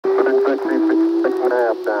6.5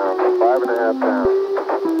 down, 5.5 down,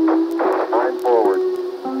 9 forward.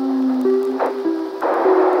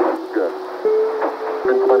 Good.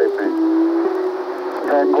 In 20 feet.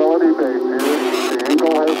 Tranquility Base here. The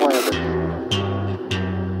Eagle has landed.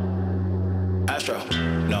 Astro,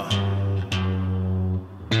 no.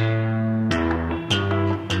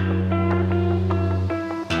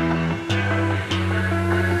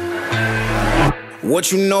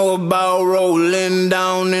 What you know about rolling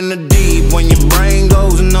down in the deep? When your brain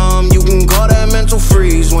goes numb, you can call that mental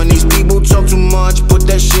freeze. When these people talk too much, put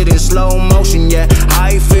that shit in slow motion. Yeah,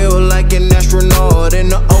 I feel like an astronaut in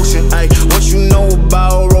the ocean. Ay, what you know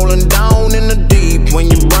about rolling down in the deep? When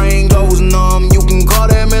your brain goes numb, you can call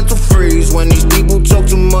that mental freeze. When these people talk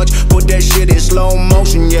too much, put that shit in slow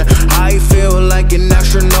motion. Yeah, I feel like an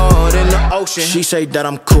astronaut in the ocean. She say that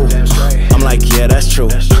I'm cool, I'm like, yeah, that's true.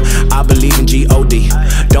 I believe in G-O-D,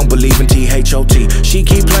 don't believe in T-H-O-T. She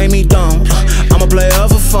keep playing me dumb, I'm a player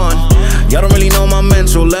for fun. Y'all don't really know my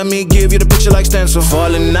mental, let me give you the picture like stencil.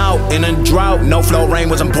 Falling out in a drought, no flow, rain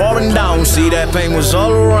wasn't pouring down. See, that pain was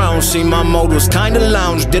all around, see, my mode was kinda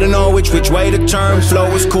lounge. Didn't know which way to turn, flow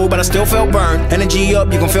was cool but I still felt burned. Energy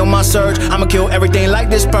up, you can feel my surge, I'ma kill everything like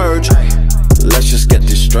this purge. Let's just get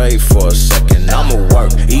this straight for a second. I'ma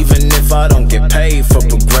work, even if I don't get paid for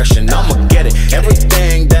progression. I'ma get it,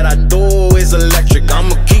 everything that I do is electric.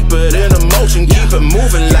 I'ma keep it in motion, keep it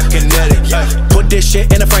moving like kinetic. Put this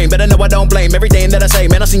shit in a frame, better know I don't blame everything that I say.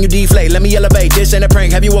 Man, I seen you deflate, let me elevate. This ain't a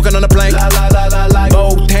prank, have you walking on a plane?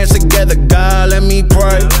 Both hands together, God, let me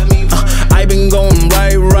pray. I been going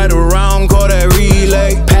right around, call that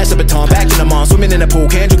relay. Pass the baton, back in the mall, swimming in the pool,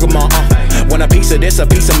 can't drink them all. Want a piece of this, a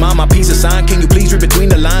piece of mine, my piece of sign. Can you please read between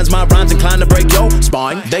the lines? My rhymes inclined to break your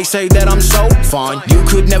spine. They say that I'm so fine, you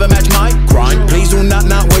could never match my grind. Please do not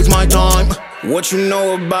waste my time. What you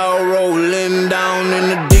know about rolling down in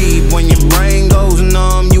the deep? When your brain goes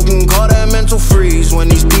numb, you can call that mental freeze. When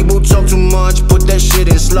these people talk too much, put that shit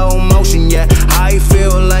in slow motion. Yeah, I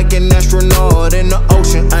feel like an astronaut in the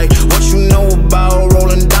ocean. Ay, what you know about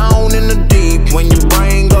rolling down in the deep? When your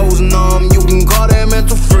brain goes numb, you can call that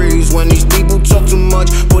mental freeze. When these people talk too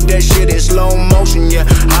much, put that shit in slow motion. Yeah,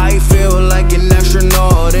 I feel like an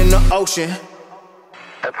astronaut in the ocean.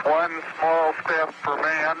 That's one small step for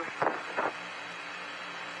man,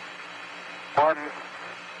 one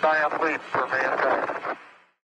giant leap for mankind.